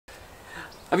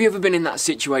Have you ever been in that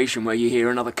situation where you hear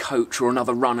another coach or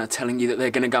another runner telling you that they're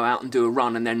going to go out and do a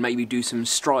run and then maybe do some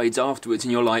strides afterwards,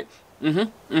 and you're like, I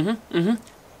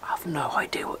have no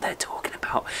idea what they're talking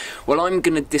about. Well, I'm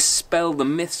going to dispel the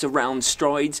myths around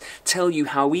strides, tell you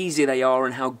how easy they are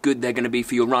and how good they're going to be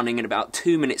for your running in about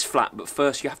 2 minutes flat, but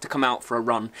first you have to come out for a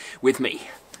run with me.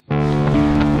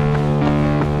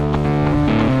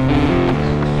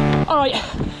 Alright,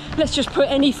 let's just put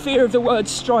any fear of the word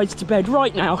strides to bed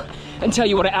right now and tell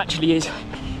you what it actually is.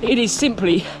 It is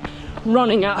simply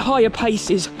running at higher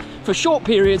paces for short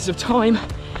periods of time,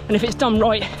 and if it's done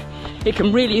right, it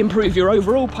can really improve your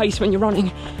overall pace when you're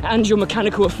running and your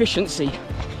mechanical efficiency.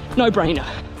 No brainer.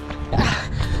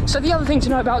 So the other thing to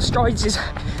know about strides is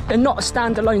they're not a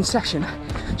standalone session.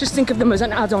 Just think of them as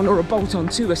an add-on or a bolt-on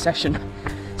to a session.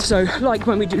 So like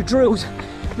when we do drills,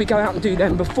 we go out and do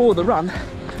them before the run.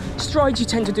 Strides you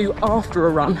tend to do after a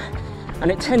run,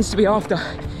 and it tends to be after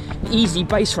easy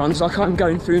base runs like I'm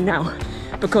going through now,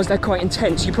 because they're quite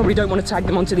intense. You probably don't want to tag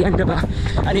them onto the end of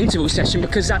an interval session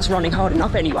because that's running hard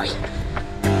enough anyway.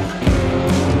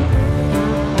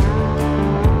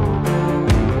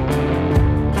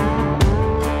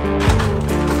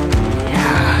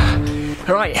 Yeah.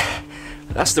 All right,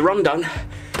 that's the run done.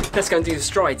 Let's go and do the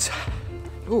strides.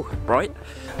 Ooh, right.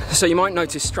 So you might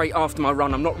notice straight after my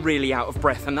run I'm not really out of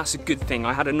breath, and that's a good thing.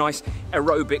 I had a nice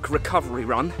aerobic recovery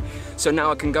run, so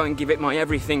now I can go and give it my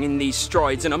everything in these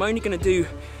strides, and I'm only going to do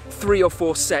 3 or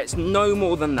 4 sets, no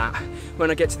more than that. When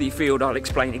I get to the field I'll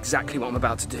explain exactly what I'm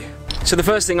about to do. So the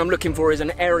first thing I'm looking for is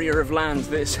an area of land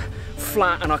that's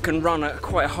flat and I can run at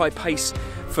quite a high pace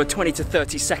for 20 to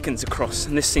 30 seconds across,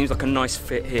 and this seems like a nice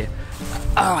fit here.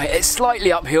 Alright, it's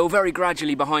slightly uphill, very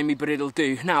gradually behind me, but it'll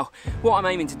do. Now, what I'm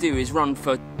aiming to do is run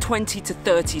for 20 to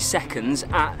 30 seconds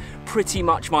at pretty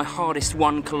much my hardest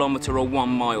 1 kilometre or 1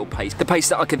 mile pace. The pace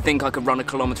that I could think I could run a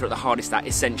kilometre at the hardest at,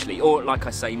 essentially, or like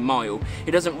I say, mile.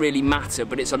 It doesn't really matter,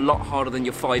 but it's a lot harder than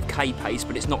your 5k pace,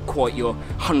 but it's not quite your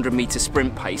 100-metre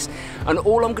sprint pace. And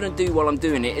all I'm going to do while I'm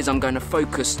doing it is I'm going to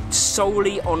focus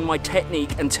solely on my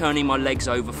technique and turning my legs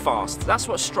over fast. That's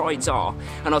what strides are,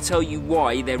 and I'll tell you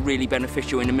why they're really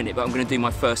beneficial in a minute, but I'm going to do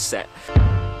my first set.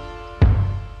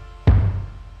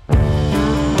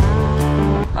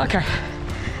 Okay,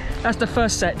 that's the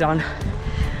first set done.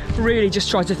 Really just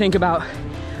try to think about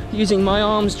using my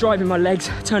arms, driving my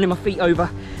legs, turning my feet over,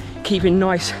 keeping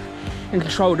nice and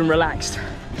controlled and relaxed.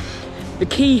 The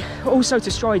key also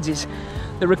to strides is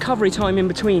the recovery time in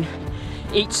between.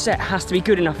 Each set has to be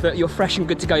good enough that you're fresh and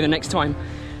good to go the next time,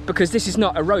 because this is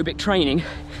not aerobic training,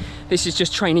 this is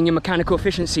just training your mechanical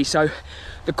efficiency, so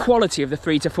the quality of the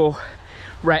 3 to 4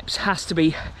 reps has to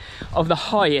be of the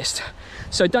highest.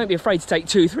 So don't be afraid to take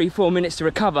 2, 3, 4 minutes to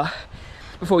recover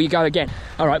before you go again.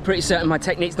 All right, pretty certain my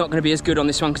technique's not going to be as good on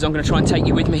this one because I'm going to try and take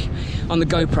you with me on the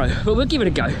GoPro, but we'll give it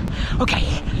a go.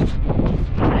 Okay.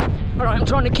 All right, I'm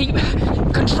trying to keep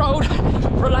controlled,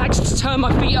 relaxed, turn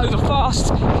my feet over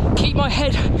fast, keep my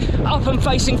head up and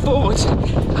facing forwards.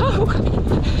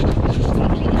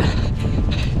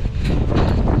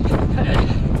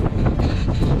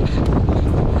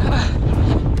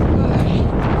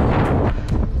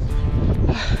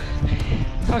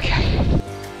 Okay.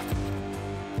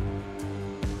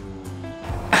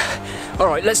 All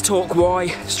right, let's talk why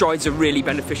strides are really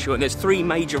beneficial, and there's 3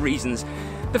 major reasons.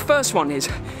 The first one is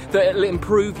that it'll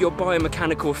improve your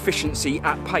biomechanical efficiency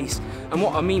at pace. And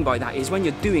what I mean by that is when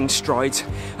you're doing strides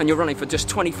and you're running for just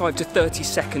 25 to 30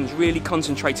 seconds, really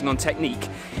concentrating on technique,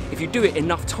 if you do it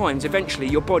enough times, eventually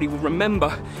your body will remember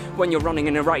when you're running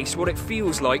in a race what it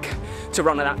feels like to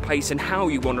run at that pace and how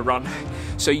you want to run.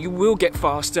 So you will get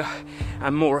faster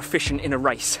and more efficient in a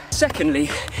race. Secondly,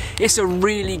 it's a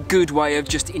really good way of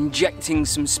just injecting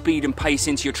some speed and pace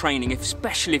into your training,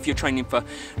 especially if you're training for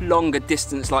longer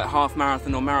distance like half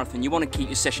marathon or marathon. You want to keep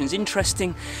your sessions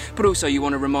interesting, but also you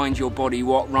want to remind your body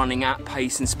what running at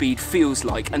pace and speed feels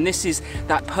like. And this is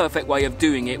that perfect way of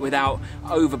doing it without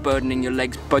overburdening your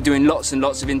legs by doing lots and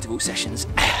lots of interval sessions.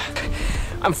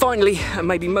 And finally, and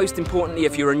maybe most importantly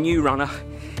if you're a new runner,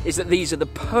 is that these are the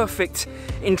perfect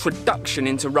introduction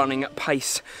into running at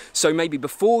pace. So maybe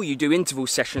before you do interval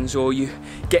sessions or you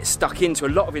get stuck into a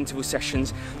lot of interval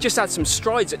sessions, just add some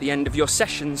strides at the end of your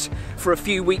sessions for a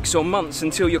few weeks or months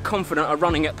until you're confident at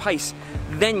running at pace.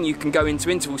 Then you can go into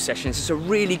interval sessions. It's a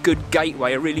really good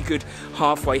gateway, a really good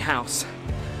halfway house.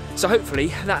 So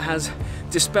hopefully that has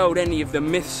dispelled any of the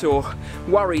myths or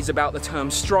worries about the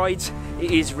term strides. It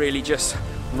is really just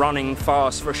running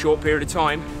fast for a short period of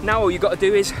time. Now all you've got to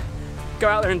do is go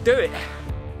out there and do it.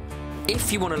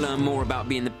 If you want to learn more about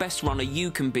being the best runner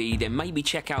you can be, then maybe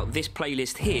check out this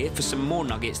playlist here for some more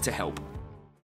nuggets to help.